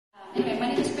Anyway, my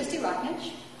name is Christy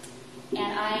Rocknich,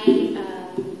 and I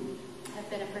have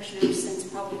been a parishioner since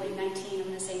probably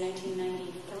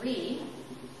 1993.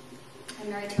 I'm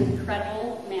married to an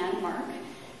incredible man, Mark,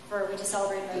 we just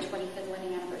celebrated our 25th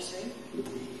wedding anniversary.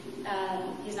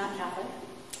 He's not Catholic.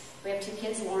 We have two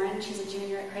kids, Lauren, she's a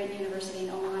junior at Creighton University in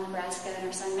Omaha, Nebraska, and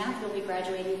our son Matthew will be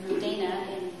graduating from Dana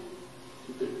in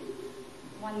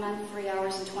 1 month, 3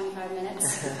 hours, and 25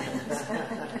 minutes.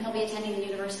 And he'll be attending the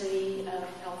University of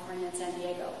California in San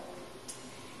Diego.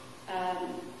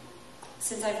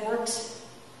 Since I've worked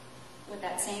with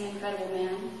that same incredible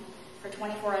man for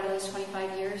 24 out of those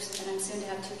 25 years, and I'm soon to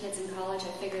have two kids in college,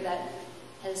 I figure that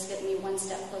has gotten me one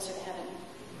step closer to heaven.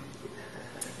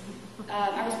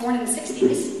 I was born in the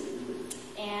 60s,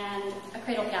 and a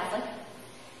cradle Catholic.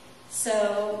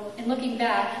 So, in looking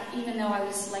back, even though I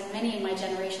was, like many in my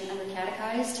generation,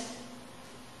 under-catechized,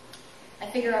 I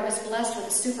figure I was blessed with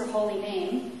a super holy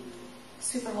name,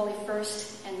 super holy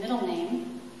first and middle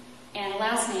name, and a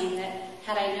last name that,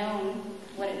 had I known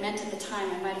what it meant at the time,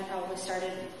 I might have probably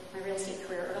started my real estate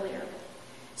career earlier.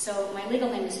 So, my legal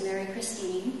name is Mary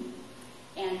Christine,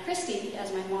 and Christy,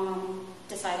 as my mom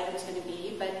decided it was going to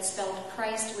be, but spelled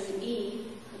Christ with an E,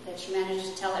 that she managed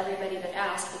to tell everybody that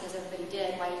asked, because everybody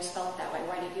did, why do you spell it that way,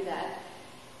 why do you do that?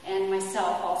 And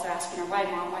myself also asking her, why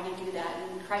Mom, why do you do that?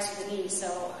 And Christ with an E,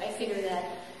 so I figure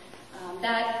that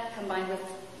that, combined with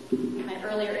my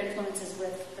earlier influences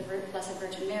with the Blessed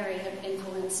Virgin Mary, have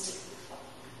influenced,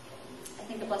 I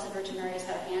think the Blessed Virgin Mary has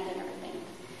had a hand in everything.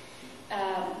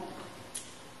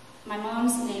 My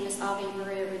mom's name is Ave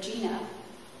Maria Regina,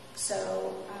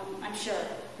 so I'm sure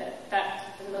that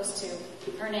those two,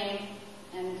 her name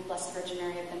and the Blessed Virgin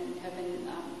Mary, have been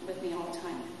with me all the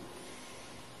time.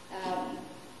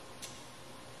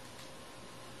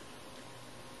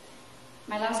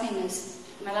 My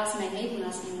maiden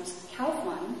last name was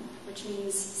Kaufmann, which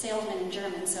means salesman in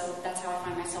German, so that's how I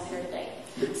find myself here today.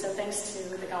 So thanks to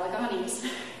the Galliganis,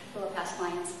 who are past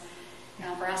clients,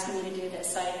 for asking me to do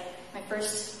this. My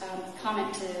first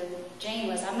comment to Jane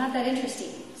was, I'm not that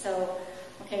interesting. So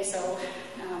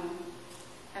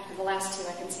after the last two,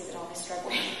 I can see that I'll be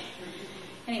struggling.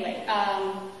 Anyway,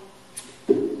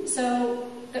 so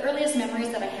the earliest memories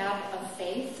that I have of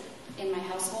faith in my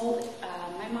household,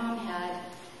 my mom had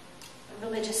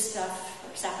religious stuff,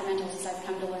 or sacramentals as I've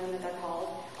come to learn that they're called,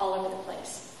 all over the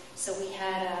place. So we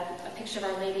had a picture of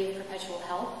Our Lady of Perpetual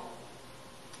Help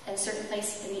at a certain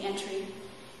place in the entry.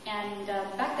 And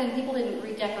back then, people didn't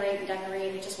redecorate and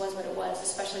decorate. It just was what it was,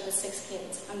 especially the 6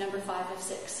 kids. I'm number 5 of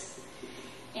 6.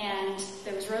 And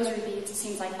there was rosary beads, it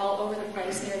seems like, all over the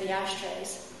place near the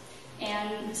ashtrays.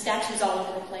 And statues all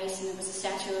over the place. And there was a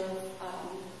statue of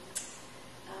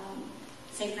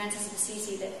St. Francis of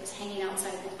Assisi that was hanging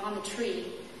outside on the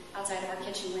tree outside of our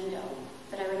kitchen window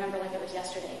that I remember like it was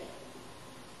yesterday.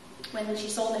 When she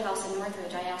sold the house in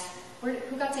Northridge, I asked,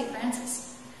 who got St.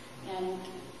 Francis? And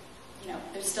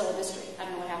there's still a mystery. I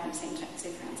don't know what happened to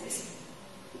St. Francis.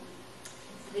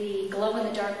 The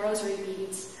glow-in-the-dark rosary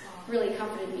beads really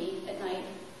comforted me at night,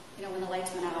 when the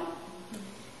lights went out.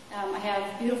 I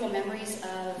have beautiful memories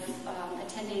of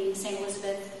attending St.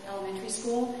 Elizabeth Elementary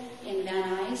School in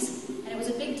Van Nuys, and it was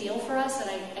a big deal for us, and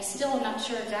I still am not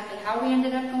sure exactly how we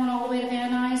ended up going all the way to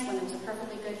Van Nuys when there was a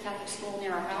perfectly good Catholic school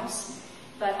near our house.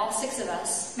 But all 6 of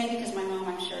us, maybe because my mom,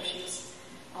 I'm sure she's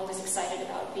always excited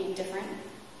about being different,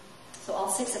 so all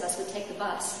 6 of us would take the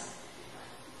bus.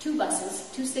 2 buses,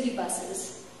 2 city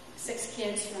buses, 6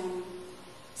 kids from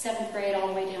 7th grade all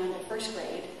the way down to 1st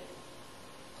grade,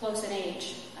 close in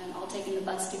age, and all taking the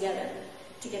bus together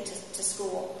to get to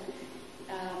school.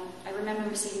 I remember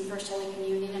receiving First Holy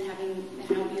Communion and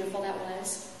how beautiful that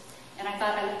was. And I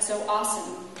thought I looked so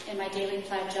awesome in my daily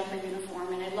plaid jumper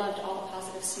uniform, and I loved all the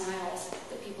positive smiles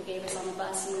that people gave us on the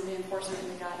bus and the reinforcement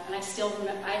we got. And I still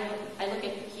remember, I look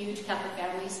at huge Catholic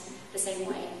families the same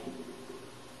way.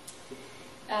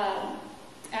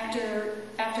 After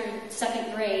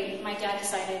 2nd grade, my dad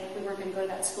decided we weren't going to go to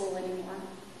that school anymore.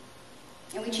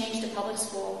 And we changed to public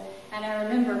school. And I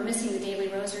remember missing the daily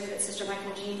rosary that Sister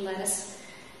Michael Jean led us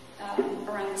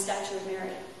around the statue of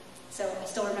Mary. So I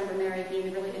still remember Mary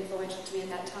being really influential to me at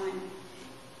that time.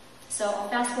 So I'll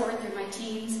fast forward through my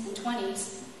teens and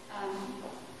 20s.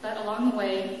 But along the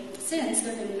way, since,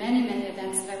 there have been many, many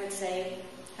events that I would say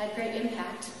had great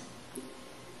impact.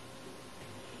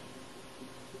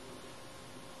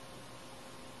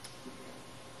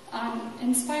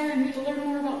 Inspiring me to learn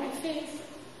more about my faith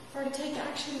or to take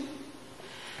action.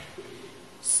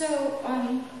 So,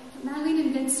 Marlene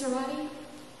and Vince Cerati,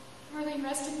 Marlene,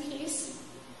 rest in peace.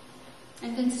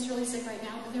 And Vince is really sick right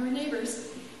now, but they were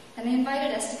neighbors. And they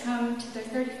invited us to come to their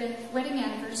 35th wedding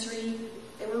anniversary.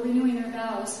 They were renewing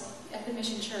at the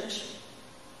Mission Church.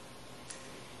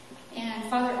 And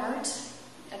Father Art,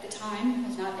 at the time,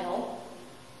 was not ill.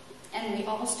 And we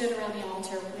all stood around the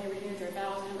altar when they renewed their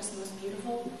vows, and it was the most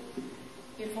beautiful,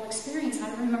 beautiful experience. And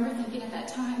I remember thinking at that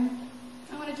time,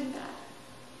 I want to do that.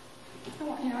 I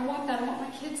want that. I want my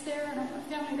kids there, and I want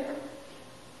my family there.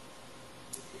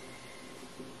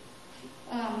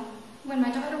 When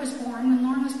my daughter was born, when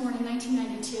Lauren was born in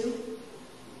 1992,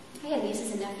 I had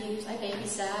nieces and nephews. I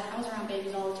babysat. I was around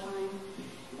babies all the time.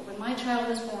 But when my child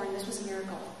was born, this was a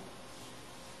miracle.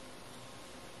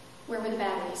 Where were the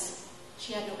batteries?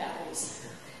 She had no batteries.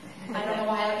 I don't know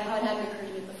how it hadn't occurred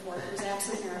to me before. It was an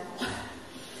absolute miracle.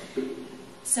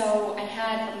 So I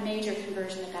had a major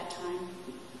conversion at that time.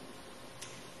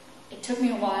 It took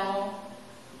me a while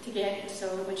to get, so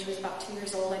when she was about 2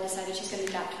 years old, I decided she's going to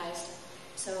be baptized.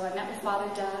 So I met with Father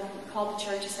Doug, called the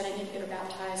church, and said, I need to get her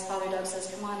baptized. Father Doug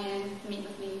says, come on in, meet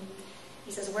with me.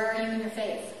 He says, where are you in your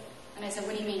faith? And I said,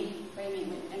 what do you mean? What do you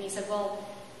mean? And he said, well,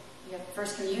 you have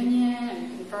First Communion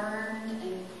and confirmed.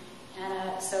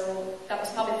 And so that was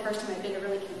probably the first time I'd been to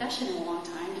really confession in a long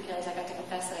time, because I got to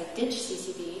confess that I ditched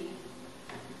CCB,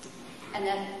 and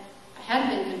that I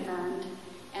hadn't been confirmed,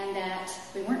 and that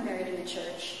we weren't married in the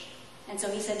church. And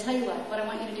so he said, tell you what I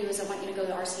want you to do is I want you to go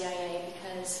to RCIA,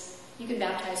 because you can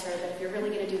baptize her, but if you're really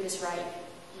going to do this right,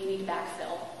 you need to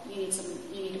backfill. You need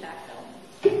to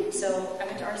backfill. So I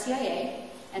went to RCIA,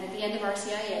 and at the end of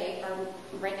RCIA,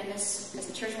 right in this, because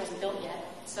the church wasn't built yet,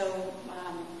 so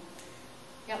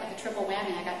I got like a triple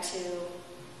whammy. I got to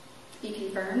be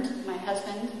confirmed. My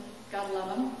husband, God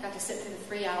love him, got to sit through the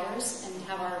 3 hours and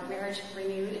have our marriage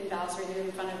renewed and vows renewed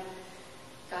in front of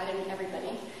God and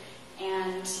everybody.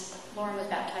 And Lauren was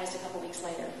baptized a couple weeks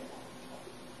later.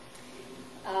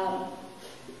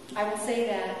 I would say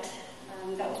that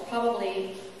that was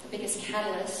probably the biggest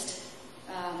catalyst.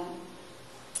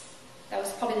 That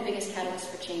was probably the biggest catalyst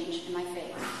for change in my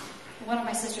faith. One of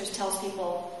my sisters tells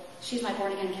people she's my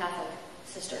born-again Catholic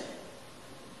sister.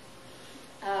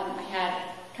 I had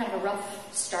kind of a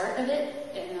rough start of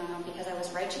it because I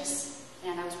was righteous,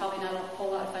 and I was probably not a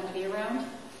whole lot of fun to be around,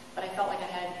 but I felt like I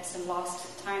had some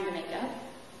lost time to make up.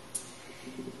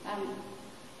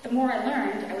 The more I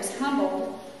learned, I was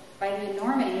humbled by the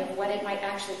enormity of what it might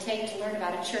actually take to learn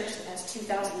about a church that has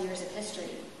 2,000 years of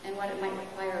history and what it might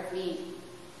require of me.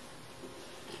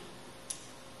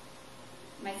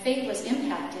 My faith was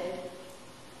impacted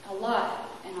a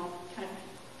lot, and I'll kind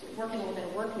of work in a little bit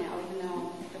of work now, even though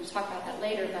I'm going to talk about that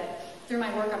later, but through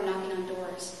my work I'm knocking on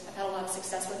doors. I've had a lot of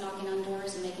success with knocking on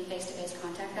doors and making face-to-face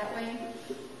contact that way.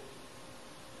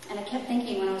 And I kept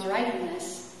thinking when I was writing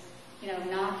this,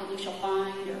 knock and you shall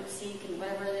find, or seek and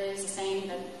whatever it is, the same,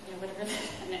 but whatever,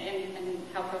 and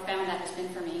how profound that has been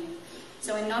for me.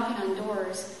 So in knocking on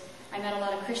doors, I met a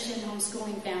lot of Christian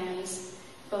homeschooling families,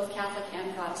 both Catholic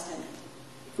and Protestant.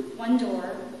 One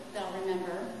door that I'll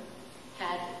remember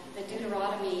had the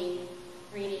Deuteronomy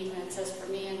reading that says, for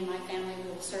me and my family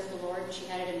we will serve the Lord. She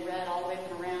had it in red all the way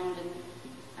up and around, and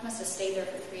I must have stayed there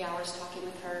for 3 hours talking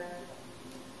with her.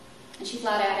 And she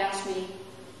flat out asked me,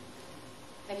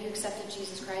 have you accepted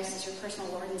Jesus Christ as your personal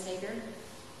Lord and Savior?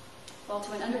 Well,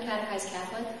 to an under-catechized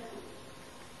Catholic,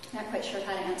 not quite sure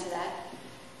how to answer that.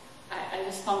 I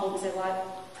just fumbled and said,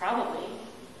 well, probably.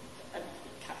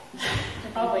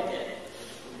 I probably did.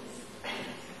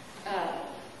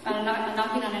 I'm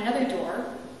knocking on another door,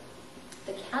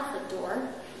 the Catholic door.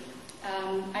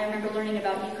 I remember learning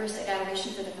about Eucharistic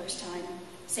adoration for the first time.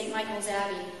 St. Michael's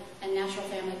Abbey and natural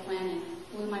family planning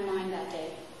blew my mind that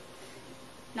day.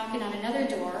 Knocking on another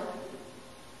door,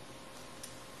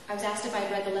 I was asked if I'd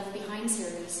read the Left Behind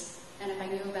series and if I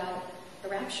knew about the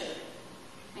rapture.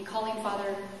 And calling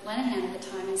Father Lenahan at the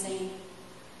time and saying,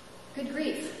 good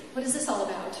grief, what is this all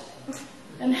about?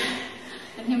 And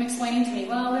him explaining to me,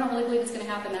 well, we don't really believe it's going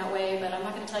to happen that way, but I'm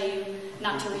not going to tell you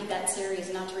not to read that series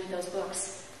and not to read those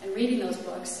books. And reading those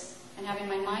books and having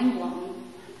my mind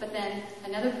blown, but then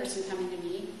another person coming to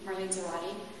me, Marlene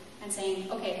Zarati, and saying,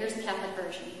 okay, here's the Catholic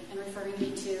version, and referring me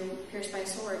to Pierced by a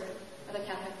Sword, or the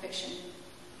Catholic fiction.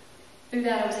 Through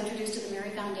that, I was introduced to the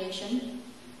Mary Foundation,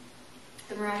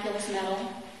 the Miraculous Medal,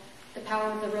 the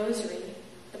power of the Rosary,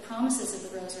 the promises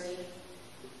of the Rosary.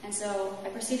 And so I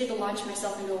proceeded to launch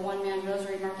myself into a one-man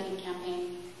Rosary marketing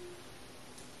campaign.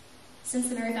 Since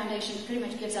the Mary Foundation pretty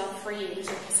much gives out free, these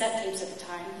are cassette tapes at the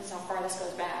time, this is how far this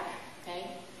goes back,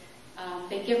 okay?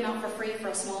 They'd give them out for free for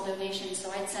a small donation,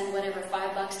 so I'd send whatever,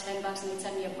 $5, $10, and they'd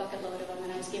send me a bucket load of them,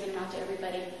 and I was giving them out to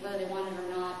everybody, whether they wanted or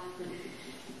not.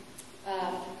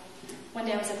 One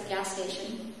day I was at the gas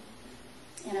station,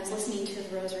 and I was listening to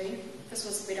the Rosary.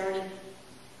 We'd already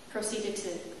proceeded to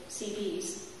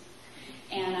CDs.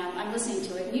 And I'm listening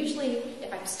to it. And usually,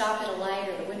 if I stopped at a light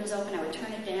or the window's open, I would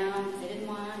turn it down because I didn't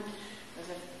want. I was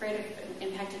afraid of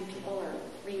impacting people or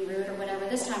being rude or whatever.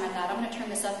 This time I thought, I'm going to turn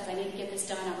this up because I need to get this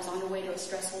done. I was on the way to a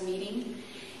stressful meeting.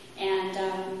 And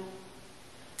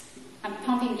I'm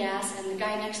pumping gas, and the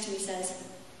guy next to me says,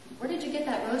 "Where did you get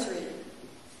that rosary?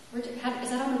 Is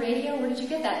that on the radio? Where did you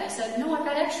get that?" And I said, "No, I've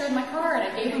got extra in my car," and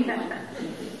I gave him one.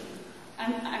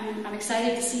 I'm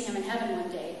excited to see him in heaven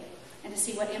one day and to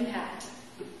see what impact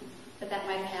that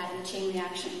might have had in the chain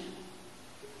reaction.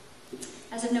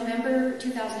 As of November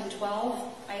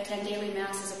 2012, I attend daily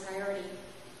Mass as a priority.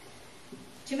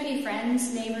 Too many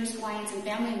friends, neighbors, clients, and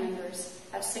family members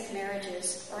have sick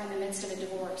marriages or in the midst of a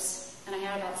divorce, and I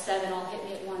had about 7 all hit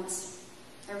me at once.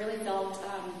 I really felt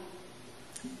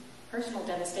personal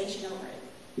devastation over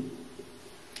it.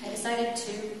 I decided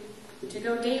to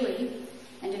go daily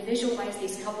and to visualize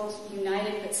these couples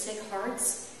united but sick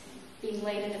hearts being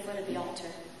laid at the foot of the altar.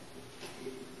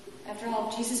 After all,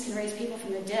 if Jesus can raise people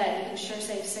from the dead, he can sure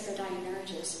save sick or dying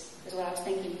marriages, is what I was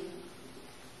thinking.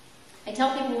 I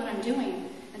tell people what I'm doing,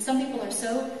 and some people are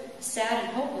so sad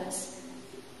and hopeless,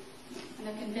 and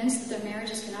they're convinced that their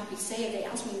marriages cannot be saved, they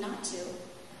ask me not to.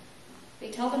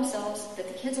 They tell themselves that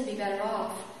the kids will be better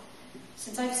off.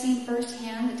 Since I've seen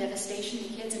firsthand the devastation to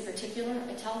kids in particular,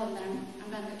 I tell them that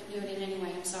I'm not going to do it in any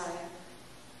way. I'm sorry.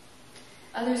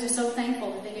 Others are so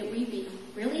thankful that they get weepy.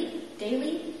 Really?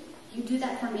 Daily? You do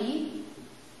that for me?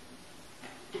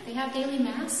 They have daily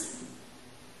Mass?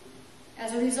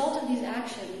 As a result of these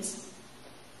actions,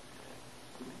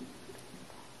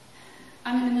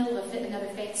 I'm in the middle of another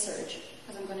faith surge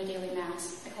because I'm going to daily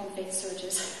Mass. I call them faith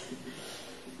surges.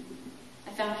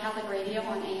 I found Catholic radio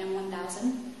on AM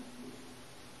 1000.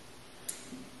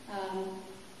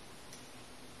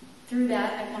 Through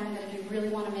that, I've learned that if you really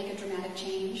want to make a dramatic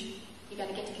change, you got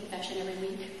to get to confession every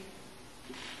week.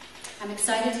 I'm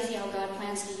excited to see how God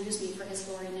plans to use me for His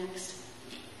glory next.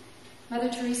 Mother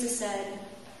Teresa said,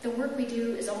 "The work we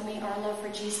do is only our love for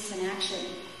Jesus in action.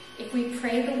 If we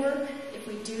pray the work, if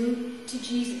we do it to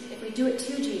Jesus, if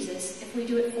we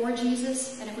do it for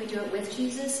Jesus, and if we do it with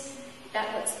Jesus,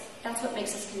 that's what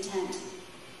makes us content."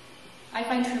 I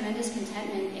find tremendous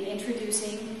contentment in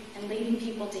introducing and leading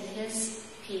people to His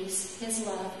peace, His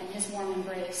love, and His warm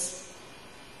embrace.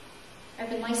 I've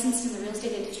been licensed in the real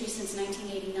estate industry since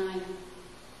 1989.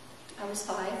 I was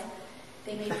 5.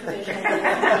 They made provision.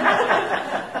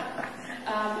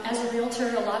 As a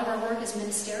realtor, a lot of our work is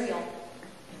ministerial.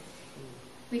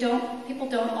 People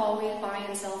don't always buy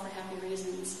and sell for happy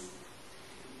reasons.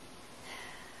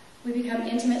 We become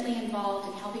intimately involved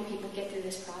in helping people get through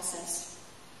this process.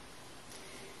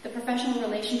 The professional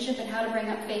relationship and how to bring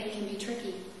up faith can be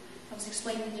tricky. I was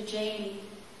explaining to Jane,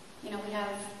 we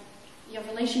have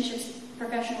relationships,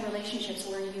 professional relationships,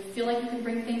 where you feel like you can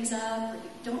bring things up, or you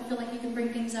don't feel like you can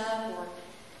bring things up, or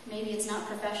maybe it's not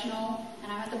professional,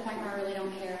 and I'm at the point where I really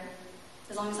don't care.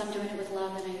 As long as I'm doing it with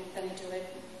love, then I do it.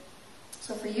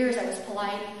 So for years I was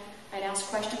polite. I'd ask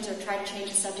questions or try to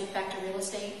change the subject back to real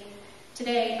estate.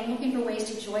 Today, I'm looking for ways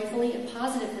to joyfully and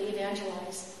positively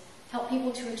evangelize, help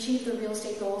people to achieve their real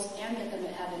estate goals and get them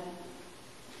to heaven.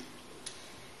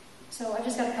 So I've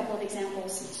just got a couple of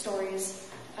examples, stories.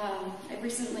 I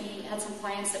recently had some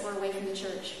clients that were away from the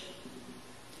church,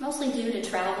 mostly due to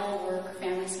travel, work, or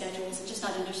family schedules, and just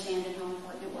not understanding how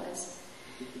important it was.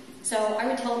 So I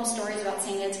would tell them stories about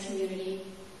St. Ed's community,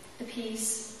 the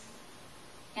peace,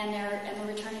 and they're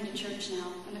returning to church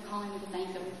now, and they're calling me to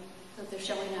thank them that they're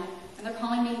showing up. And they're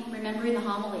calling me remembering the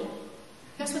homily.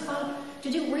 Guess what, Father?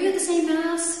 Were you at the same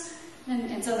Mass?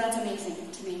 And so that's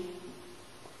amazing to me.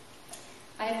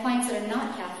 I have clients that are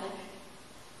not Catholic,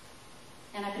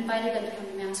 and I've invited them to come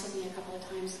to Mass with me a couple of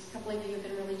times. A couple of you have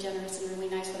been really generous and really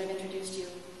nice when I've introduced you.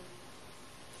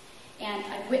 And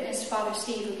I've witnessed Father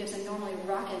Steve, who gives a normally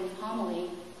rockin' homily,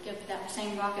 give that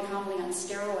same rockin' homily on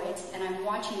steroids, and I'm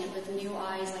watching it with new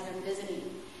eyes like I'm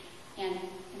visiting. And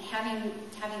having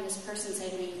this person say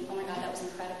to me, "Oh my God, that was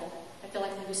incredible. I feel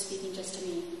like he was speaking just to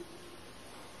me."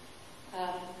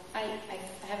 I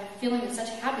have a feeling of such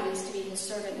happiness to be His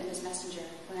servant and His messenger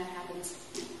when that happens.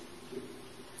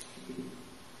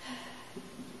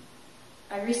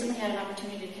 I recently had an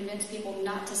opportunity to convince people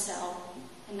not to sell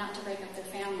and not to break up their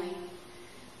family.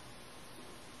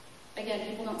 Again,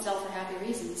 people don't sell for happy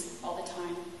reasons all the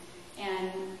time.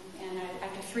 And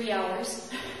after 3 hours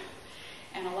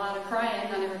and a lot of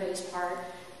crying on everybody's part,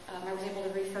 I was able to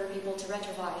refer people to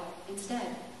Retrovi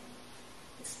instead.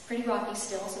 It's pretty rocky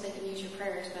still, so they can use your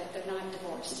prayers, but they're not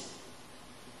divorced.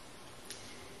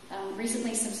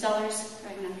 Recently,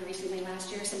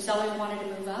 last year, some sellers wanted to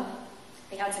move up.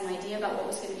 They had some idea about what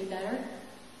was going to be better.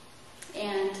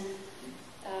 And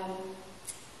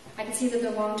see that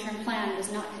their long-term plan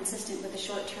was not consistent with the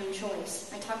short-term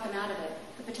choice. I talked them out of it.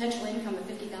 The potential income of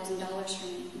 $50,000 for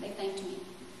me. They thanked me.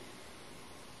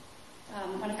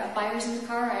 When I've got buyers in the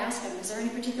car, I ask them, is there any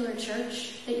particular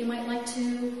church that you might like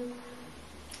to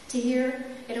hear?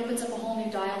 It opens up a whole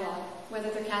new dialogue. Whether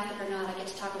they're Catholic or not, I get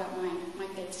to talk about my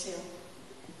faith too.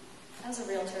 As a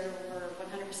realtor, we're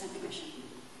 100% commission.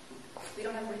 We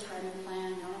don't have a retirement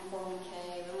plan, we don't have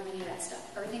 401k, we don't have any of that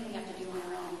stuff. Everything we have to do on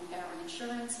our own. We have our own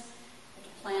insurance, we have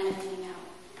to plan everything out.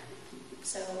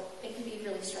 So it can be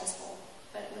really stressful.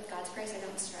 But with God's grace, I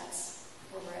don't stress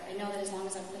over it. I know that as long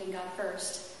as I'm putting God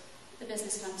first, the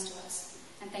business comes to us.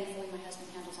 And thankfully, my husband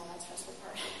handles all that stressful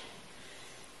part.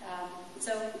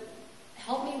 So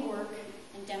help me work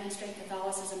and demonstrate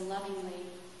Catholicism lovingly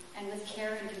and with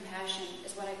care and compassion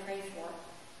is what I pray for.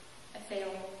 I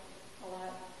fail a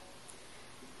lot.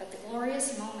 But the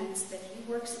glorious moments that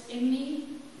He works in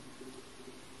me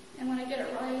and when I get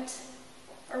it right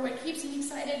are what keeps me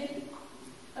excited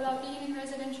about being in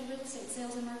residential real estate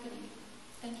sales and marketing.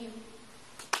 Thank you.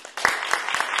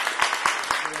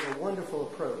 You have a wonderful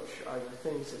approach. Are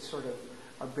there things that sort of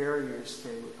are barriers to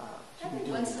Every you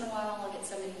doing once in a while I'll get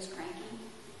somebody who's cranky,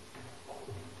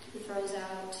 who throws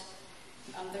out,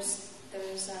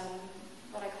 there's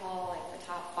what I call like the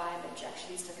top 5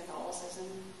 objections to Catholicism,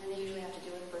 and they usually have to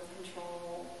do with birth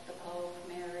control, the Pope,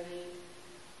 Mary,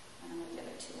 I don't know what the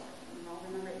other 2 are. I'll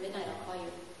remember at midnight, I'll call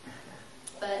you.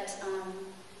 But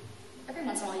every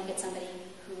once in a while you get somebody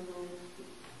who,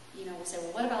 will say,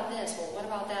 well, what about this? Well, what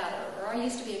about that? Or I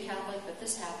used to be a Catholic, but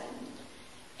this happened.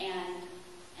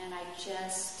 And I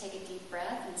just take a deep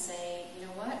breath and say, you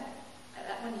know what?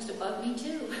 That one used to bug me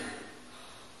too.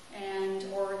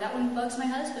 Or that one bugs my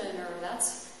husband, or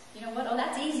that's, you know what? Oh,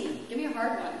 that's easy. Give me a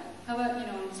hard one. How about,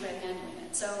 this way of handling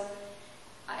it? So,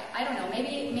 I don't know.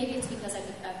 Maybe it's because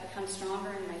I've become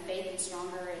stronger in my faith and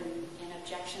stronger in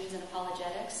objections and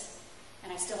apologetics,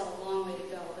 and I still have a long way to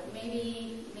go. But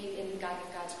maybe in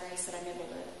God's grace that I'm able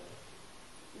to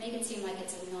make it seem like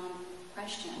it's a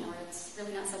non-question, or it's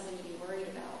really not something to be worried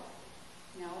about.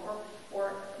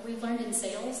 Or we've learned in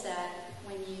sales that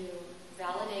when you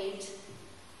validate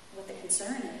what the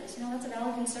concern is, that's a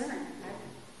valid concern.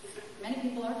 Many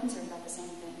people are concerned about the same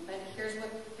thing, but here's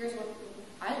what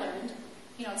I learned.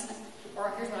 It's not,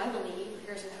 or here's what I believe.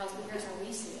 Here's how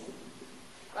we see it.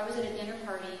 I was at a dinner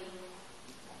party,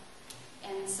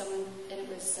 and it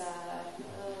was a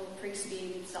priest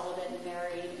being celibate and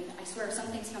married, and I swear some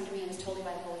things come to me and it's totally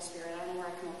by the Holy Spirit. I don't know where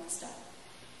I come up with stuff.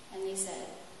 And they said,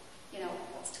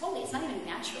 it's not even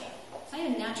natural. It's not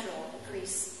even natural that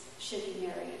priests shouldn't be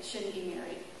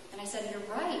married. And I said, you're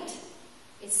right.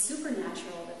 It's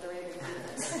supernatural that they're able to do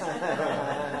this.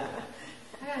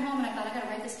 I got home and I thought, I got to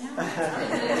write this down.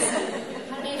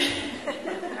 How did they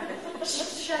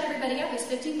shut everybody up? There's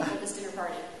 15 people at this dinner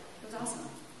party. It was awesome.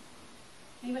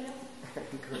 Anybody else?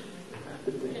 Great.